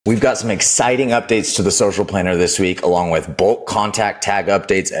We've got some exciting updates to the social planner this week, along with bulk contact tag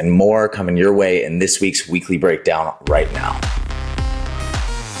updates and more coming your way in this week's weekly breakdown right now.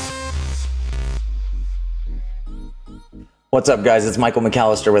 What's up, guys? It's Michael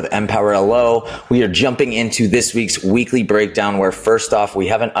McAllister with Empower LO. We are jumping into this week's weekly breakdown where first off, we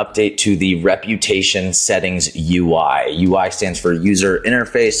have an update to the reputation settings UI. UI stands for user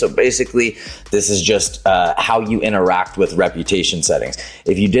interface. So basically, this is just how you interact with reputation settings.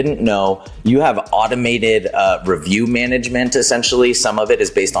 If you didn't know, you have automated review management, essentially. Some of it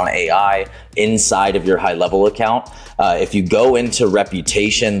is based on AI inside of your HighLevel account. If you go into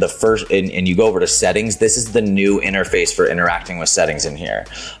reputation, and you go over to settings, this is the new interface for interacting with settings in here.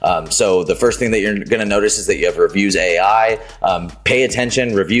 So the first thing that you're going to notice is that you have reviews AI. Pay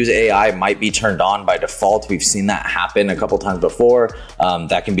attention, reviews AI might be turned on by default. We've seen that happen a couple times before.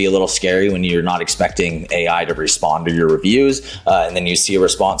 That can be a little scary when you're not expecting AI to respond to your reviews, and then you see a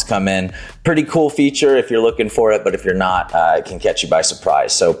response come in. Pretty cool feature if you're looking for it, but if you're not, it can catch you by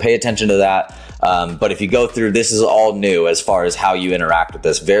surprise. So pay attention to that. But if you go through, this is all new as far as how you interact with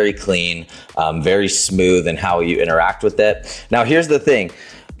this. Very clean, very smooth in how you interact with it. Now, here's the thing.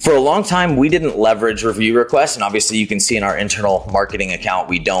 For a long time, we didn't leverage review requests, and obviously you can see in our internal marketing account,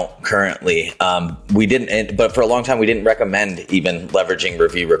 we don't currently. But for a long time, we didn't recommend even leveraging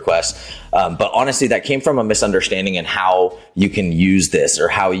review requests. But honestly, that came from a misunderstanding in how you can use this or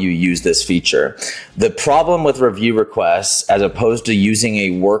how you use this feature. The problem with review requests, as opposed to using a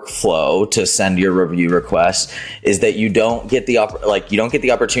workflow to send your review requests, is that you don't get the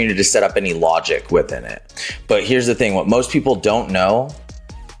opportunity to set up any logic within it. But here's the thing: what most people don't know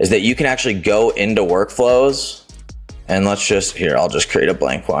is that you can actually go into workflows, and I'll just create a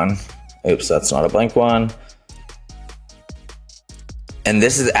blank one. Oops, that's not a blank one. And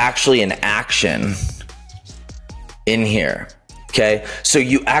this is actually an action in here. Okay, so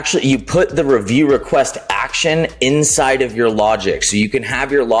you put the review request action inside of your logic. So you can have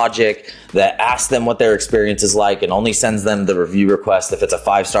your logic that asks them what their experience is like and only sends them the review request if it's a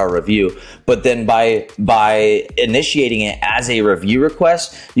 5-star review. But then by initiating it as a review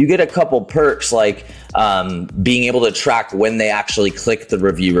request, you get a couple perks like being able to track when they actually click the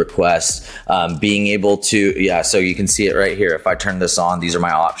review request, being able to, so you can see it right here. If I turn this on, these are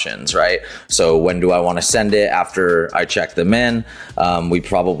my options, right? So when do I want to send it after I check them in? We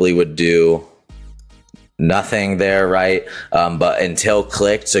probably would do nothing there, right? But until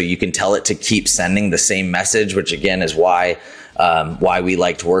clicked, so you can tell it to keep sending the same message, which again is why we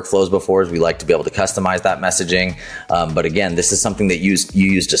liked workflows before, is we like to be able to customize that messaging. But again, this is something that you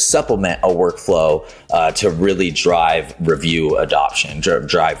use to supplement a workflow to really drive review adoption,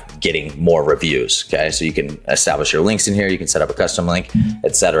 drive getting more reviews. Okay, so you can establish your links in here, you can set up a custom link,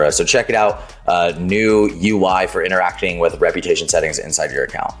 etc. So check it out. New UI for interacting with reputation settings inside your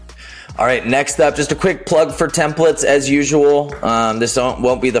account. All right, next up, just a quick plug for templates as usual. This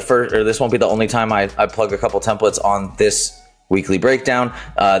won't be the only time I plug a couple templates on this weekly breakdown.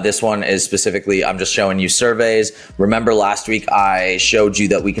 This one is specifically, I'm just showing you surveys. Remember last week I showed you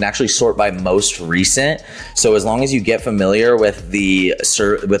that we can actually sort by most recent. So as long as you get familiar with the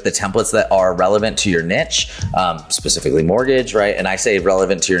templates that are relevant to your niche, specifically mortgage, right? And I say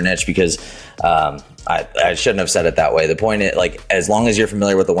relevant to your niche because I shouldn't have said it that way. The point is, like, as long as you're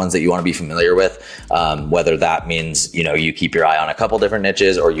familiar with the ones that you want to be familiar with, whether that means, you keep your eye on a couple different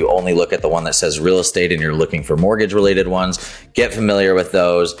niches or you only look at the one that says real estate and you're looking for mortgage related ones, get familiar with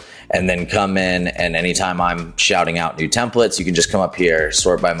those and then come in, and anytime I'm shouting out new templates, you can just come up here,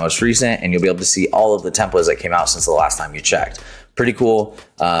 sort by most recent, and you'll be able to see all of the templates that came out since the last time you checked. Pretty cool.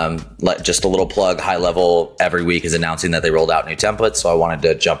 Just a little plug, HighLevel every week is announcing that they rolled out new templates, so I wanted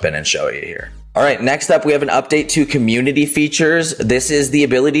to jump in and show you here. All right, next up, we have an update to community features. This is the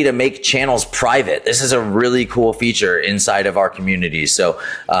ability to make channels private. This is a really cool feature inside of our community. So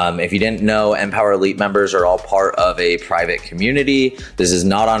if you didn't know, Empower Elite members are all part of a private community. This is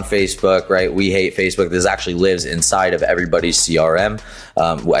not on Facebook, right? We hate Facebook. This actually lives inside of everybody's CRM.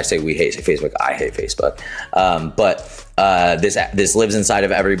 I say we hate Facebook. I hate Facebook. This lives inside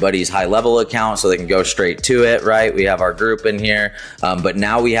of everybody's HighLevel account, so they can go straight to it, right? We have our group in here, but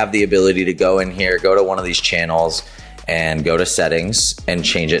now we have the ability to go in here, go to one of these channels and go to settings and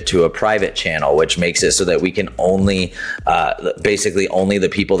change it to a private channel, which makes it so that we can only, basically only the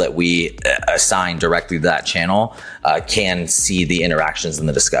people that we assign directly to that channel can see the interactions and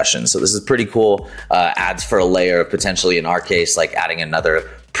the discussions. So this is pretty cool. Adds for a layer of potentially, in our case, like adding another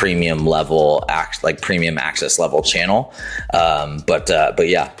premium level, like premium access level channel. But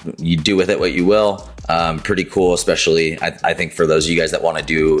yeah, you do with it what you will. Pretty cool, especially I think for those of you guys that want to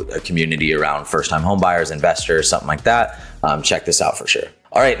do a community around first-time home buyers, investors, something like that. Check this out for sure.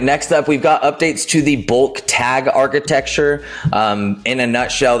 All right, next up, we've got updates to the bulk tag architecture. In a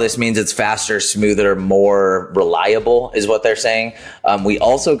nutshell, this means it's faster, smoother, more reliable is what they're saying. We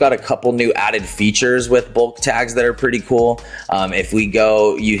also got a couple new added features with bulk tags that are pretty cool. If we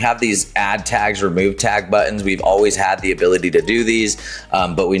go, you have these add tags, remove tag buttons. We've always had the ability to do these,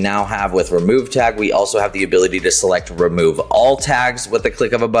 but we now have with remove tag, we also have the ability to select remove all tags with the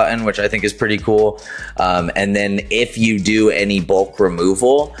click of a button, which I think is pretty cool. And then if you do any bulk removal,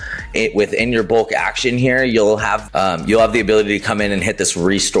 within your bulk action here, you'll have the ability to come in and hit this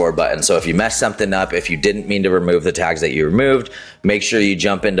restore button. So if you mess something up, if you didn't mean to remove the tags that you removed, make sure you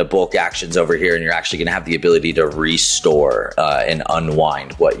jump into bulk actions over here, and you're actually going to have the ability to restore and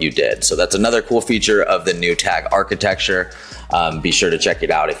unwind what you did. So that's another cool feature of the new tag architecture. Be sure to check it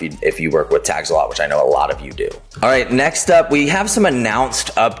out if you work with tags a lot, which I know a lot of you do. All right, next up, we have some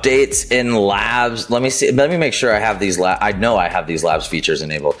announced updates in labs. Let me make sure I have these I know I have these labs features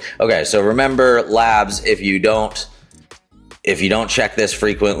enabled. Okay, so remember labs, if you don't check this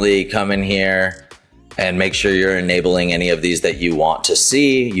frequently, come in here and make sure you're enabling any of these that you want to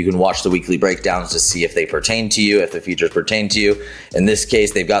see. You can watch the weekly breakdowns to see if they pertain to you, if the features pertain to you. In this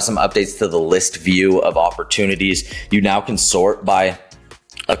case, they've got some updates to the list view of opportunities. You now can sort by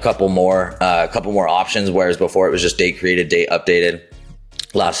a couple more options, whereas before it was just date created, date updated,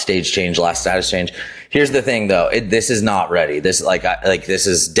 last stage change, last status change. Here's the thing though, this is not ready. This this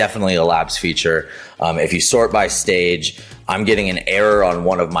is definitely a labs feature. If you sort by stage, I'm getting an error on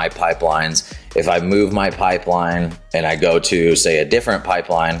one of my pipelines. If I move my pipeline and I go to say a different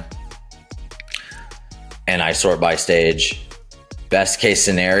pipeline and I sort by stage, best case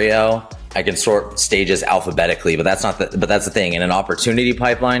scenario, I can sort stages alphabetically, but that's the thing. In an opportunity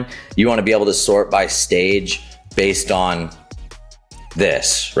pipeline, you want to be able to sort by stage based on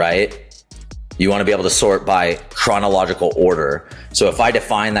this, right? You want to be able to sort by chronological order. So if I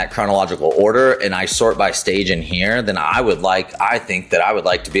define that chronological order and I sort by stage in here, then I think that I would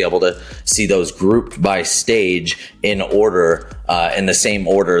like to be able to see those grouped by stage in order, in the same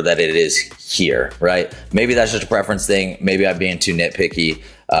order that it is here, right? Maybe that's just a preference thing. Maybe I'm being too nitpicky.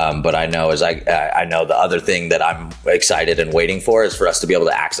 But I know I know the other thing that I'm excited and waiting for is for us to be able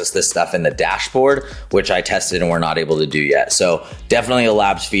to access this stuff in the dashboard, which I tested and we're not able to do yet. So definitely a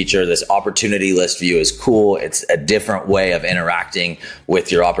labs feature. This opportunity list view is cool. It's a different way of interacting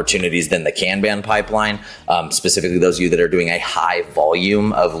with your opportunities than the Kanban pipeline. Specifically those of you that are doing a high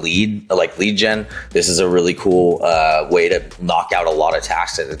volume of lead gen. This is a really cool way to knock out a lot of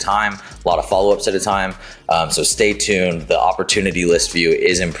tasks at a time, a lot of follow-ups at a time. So stay tuned. The opportunity list view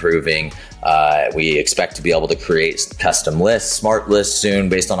is improving. We expect to be able to create custom lists, smart lists soon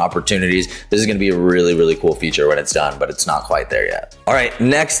based on opportunities. This is going to be a really, really cool feature when it's done, but it's not quite there yet. All right,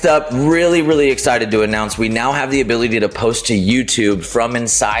 next up, really, really excited to announce we now have the ability to post to YouTube from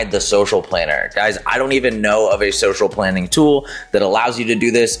inside the social planner. Guys, I don't even know of a social planning tool that allows you to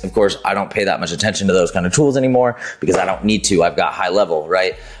do this. Of course, I don't pay that much attention to those kind of tools anymore because I don't need to. I've got HighLevel,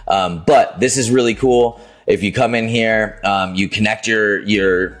 right? But this is really cool. If you come in here, you connect your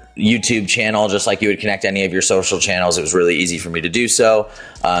YouTube channel just like you would connect any of your social channels. It was really easy for me to do so.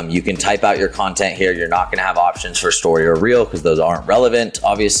 You can type out your content here. You're not going to have options for story or reel because those aren't relevant,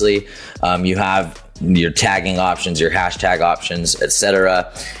 obviously. You have your tagging options, your hashtag options,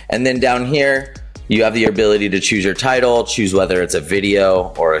 etc. And then down here, you have the ability to choose your title, choose whether it's a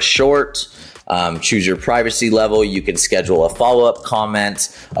video or a short. Choose your privacy level. You can schedule a follow-up comment,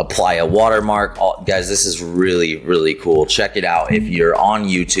 apply a watermark. Guys, this is really, really cool. Check it out. If you're on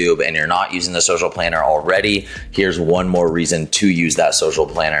YouTube and you're not using the social planner already, here's one more reason to use that social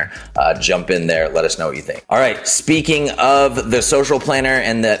planner. Jump in there. Let us know what you think. All right. Speaking of the social planner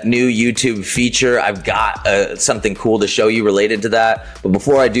and that new YouTube feature, I've got something cool to show you related to that. But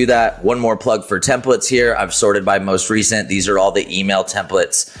before I do that, one more plug for templates here. I've sorted by most recent. These are all the email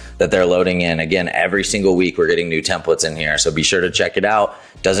templates that they're loading in. Again, every single week we're getting new templates in here. So be sure to check it out.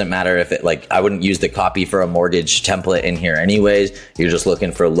 Doesn't matter if I wouldn't use the copy for a mortgage template in here anyways. You're just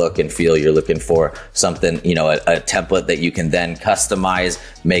looking for look and feel. You're looking for something, a template that you can then customize,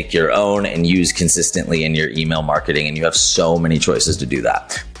 make your own and use consistently in your email marketing. And you have so many choices to do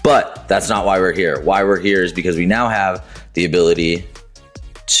that. But that's not why we're here. Why we're here is because we now have the ability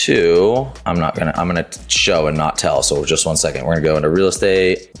to, I'm gonna show and not tell. So just one second. We're gonna go into real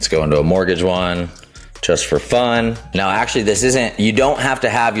estate. Let's go into a mortgage one just for fun. Now, actually, this isn't, you don't have to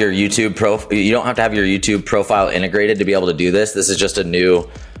have your YouTube profile integrated to be able to do this. This is just a new,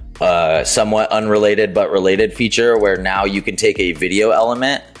 somewhat unrelated but related feature where now you can take a video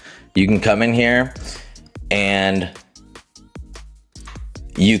element. You can come in here and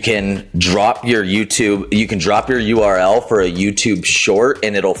you can drop your URL for a YouTube short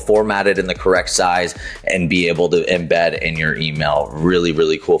and it'll format it in the correct size and be able to embed in your email. Really,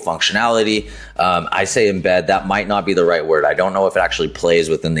 really cool functionality. I say embed, that might not be the right word. I don't know if it actually plays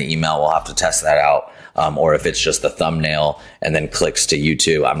within the email. We'll have to test that out. Or if it's just the thumbnail and then clicks to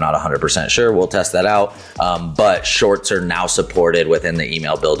YouTube. I'm not 100% sure. We'll test that out. But shorts are now supported within the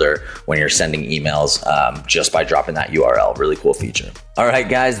email builder when you're sending emails just by dropping that URL. Really cool feature. All right,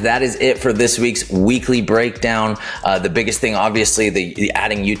 guys, that is it for this week's weekly breakdown. The biggest thing, obviously, the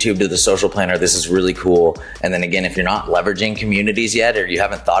adding YouTube to the social planner. This is really cool. And then again, if you're not leveraging communities yet, or you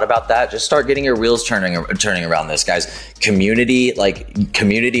haven't thought about that, just start getting your wheels turning around this, guys. Community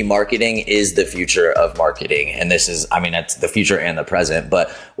marketing is the future of marketing. And this is, I mean, it's the future and the present.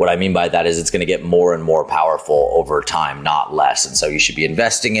 But what I mean by that is it's going to get more and more powerful over time, not less. And so you should be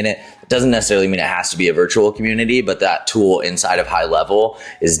investing in it. It doesn't necessarily mean it has to be a virtual community, but that tool inside of HighLevel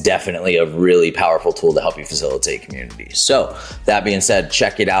is definitely a really powerful tool to help you facilitate communities. So that being said,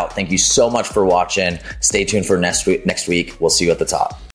 check it out. Thank you so much for watching. Stay tuned for next week. We'll see you at the top.